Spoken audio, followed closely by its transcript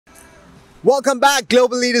Welcome back,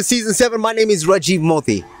 Global Leaders Season 7. My name is Rajiv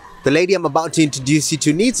Mothie. The lady I'm about to introduce you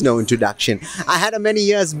to needs no introduction. I had her many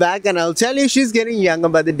years back and I'll tell you she's getting younger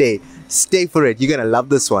by the day. Stay for it. You're going to love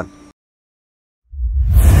this one.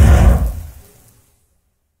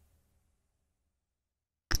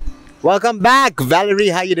 Welcome back, Valerie.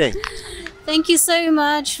 How you doing? Thank you so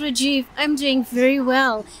much, Rajiv. I'm doing very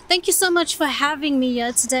well. Thank you so much for having me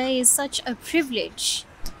here today. It's such a privilege.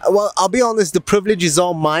 Well, I'll be honest, the privilege is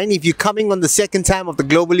all mine. If you're coming on the second time of the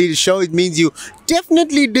Global Leaders Show, it means you're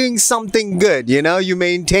definitely doing something good. You know, you're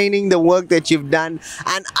maintaining the work that you've done.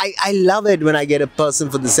 And I love it when I get a person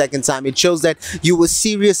for the second time. It shows that you were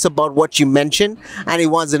serious about what you mentioned and it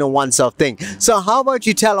wasn't a one-off thing. So how about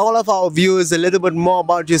you tell all of our viewers a little bit more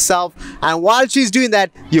about yourself, and while she's doing that,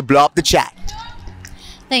 you blow up the chat.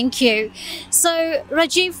 Thank you. So,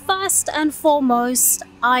 Rajiv, first and foremost,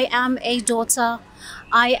 I am a daughter.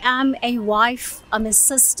 I am a wife, I'm a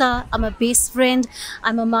sister, I'm a best friend,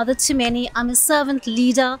 I'm a mother to many, I'm a servant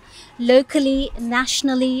leader, locally,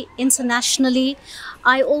 nationally, internationally.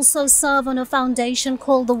 I also serve on a foundation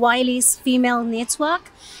called the VALERIE Female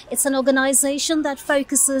Network. It's an organization that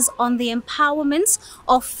focuses on the empowerment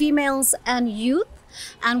of females and youth.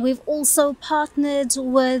 And we've also partnered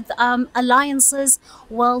with alliances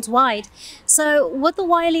worldwide. So with the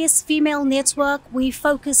VALERIE Female Network, we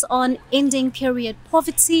focus on ending period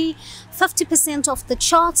poverty. 50% of the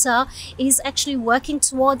charter is actually working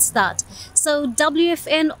towards that. So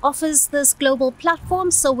WFN offers this global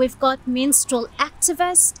platform. So we've got menstrual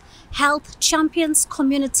activists, health champions,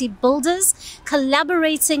 community builders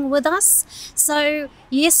collaborating with us. So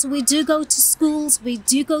yes, we do go to schools, we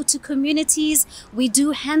do go to communities, we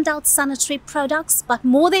do hand out sanitary products, but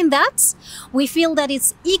more than that, we feel that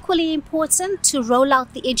it's equally important to roll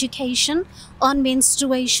out the education on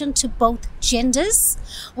menstruation to both genders.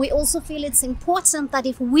 We also feel it's important that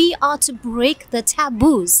if we are to break the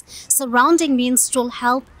taboos surrounding menstrual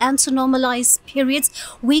health and to normalize periods,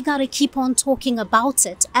 we got to keep on talking about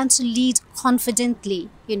it and to lead confidently,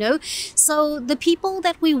 you know. So the people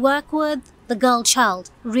that we work with, the girl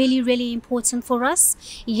child, really important for us.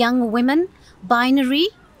 Young women, binary,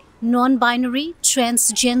 non-binary,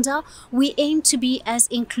 transgender, we aim to be as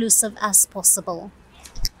inclusive as possible.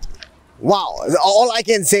 Wow, all I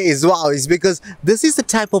can say is wow, is because this is the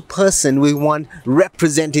type of person we want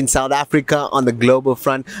representing South Africa on the global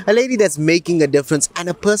front. A lady that's making a difference and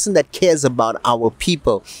a person that cares about our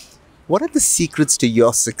people. What are the secrets to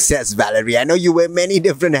your success, Valerie? I know you wear many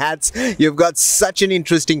different hats. You've got such an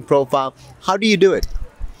interesting profile. How do you do it?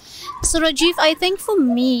 So Rajiv, I think for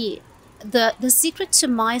me, the secret to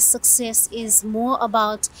my success is more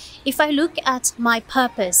about, if I look at my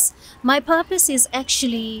purpose is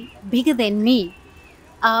actually bigger than me.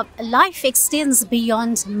 Life extends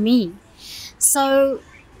beyond me. So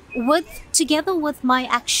together with my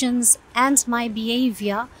actions and my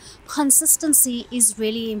behavior, consistency is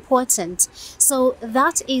really important. So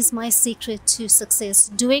that is my secret to success.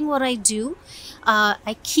 Doing what I do,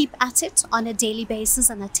 I keep at it on a daily basis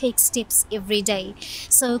and I take steps every day.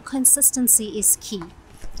 So consistency is key.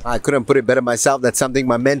 I couldn't put it better myself. That's something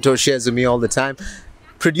my mentor shares with me all the time.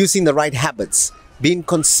 Producing the right habits, being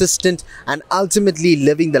consistent, and ultimately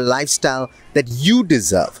living the lifestyle that you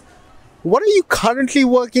deserve. What are you currently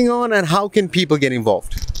working on and how can people get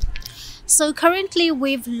involved? So currently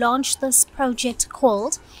we've launched this project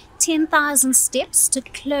called 10,000 Steps to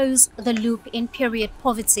Close the Loop in Period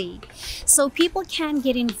Poverty. So people can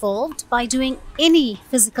get involved by doing any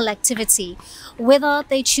physical activity, whether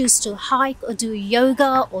they choose to hike or do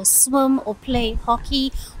yoga or swim or play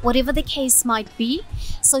hockey, whatever the case might be.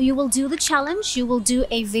 So you will do the challenge, you will do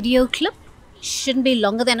a video clip, shouldn't be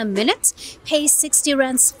longer than a minute, pay 60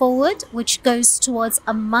 rands forward, which goes towards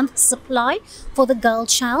a month's supply for the girl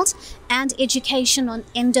child and education on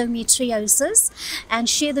endometriosis, and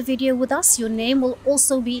share the video with us. Your name will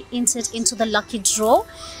also be entered into the lucky draw.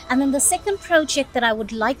 And then the second project that I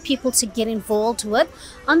would like people to get involved with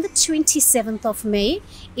on the 27th of May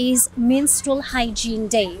is Menstrual Hygiene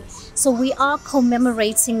Day. So we are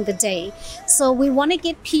commemorating the day. So we want to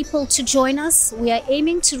get people to join us. We are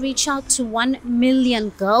aiming to reach out to 1 million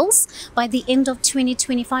girls by the end of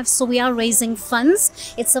 2025. So we are raising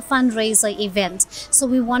funds. It's a fundraiser event. So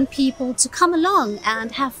we want people to come along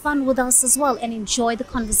and have fun with us as well and enjoy the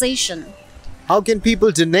conversation. How can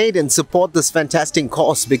people donate and support this fantastic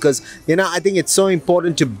cause? Because, you know, I think it's so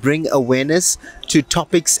important to bring awareness to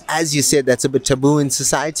topics, as you said, that's a bit taboo in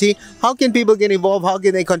society. How can people get involved? How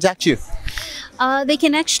can they contact you? They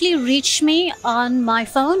can actually reach me on my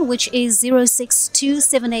phone, which is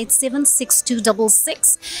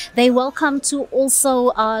 062-787-6266. They're welcome to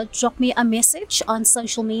also drop me a message on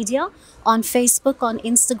social media, on Facebook, on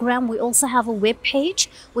Instagram. We also have a web page,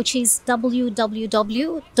 which is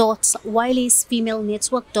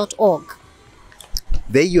www.wiley'sfemalenetwork.org.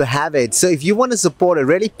 There you have it. So if you want to support a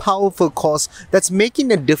really powerful cause that's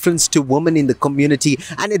making a difference to women in the community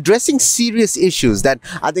and addressing serious issues that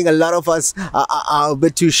I think a lot of us are a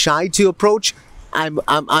bit too shy to approach, I'm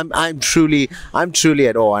truly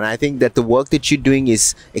at awe, and I think that the work that you're doing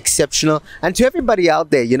is exceptional. And to everybody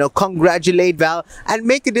out there, you know, congratulate Val and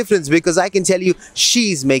make a difference, because I can tell you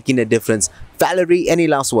she's making a difference. Valerie, any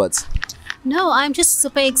last words? No, I'm just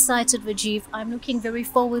super excited, Rajiv. I'm looking very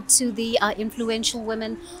forward to the Influential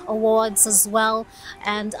Women Awards as well.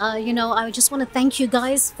 And, you know, I just want to thank you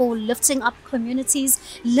guys for lifting up communities,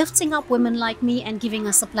 lifting up women like me and giving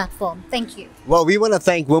us a platform. Thank you. Well, we want to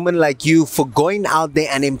thank women like you for going out there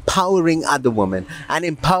and empowering other women and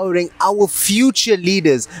empowering our future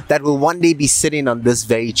leaders that will one day be sitting on this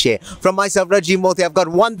very chair. From myself, Rajiv Mothie, I've got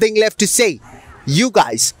one thing left to say. You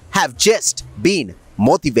guys have just been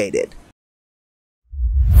motivated.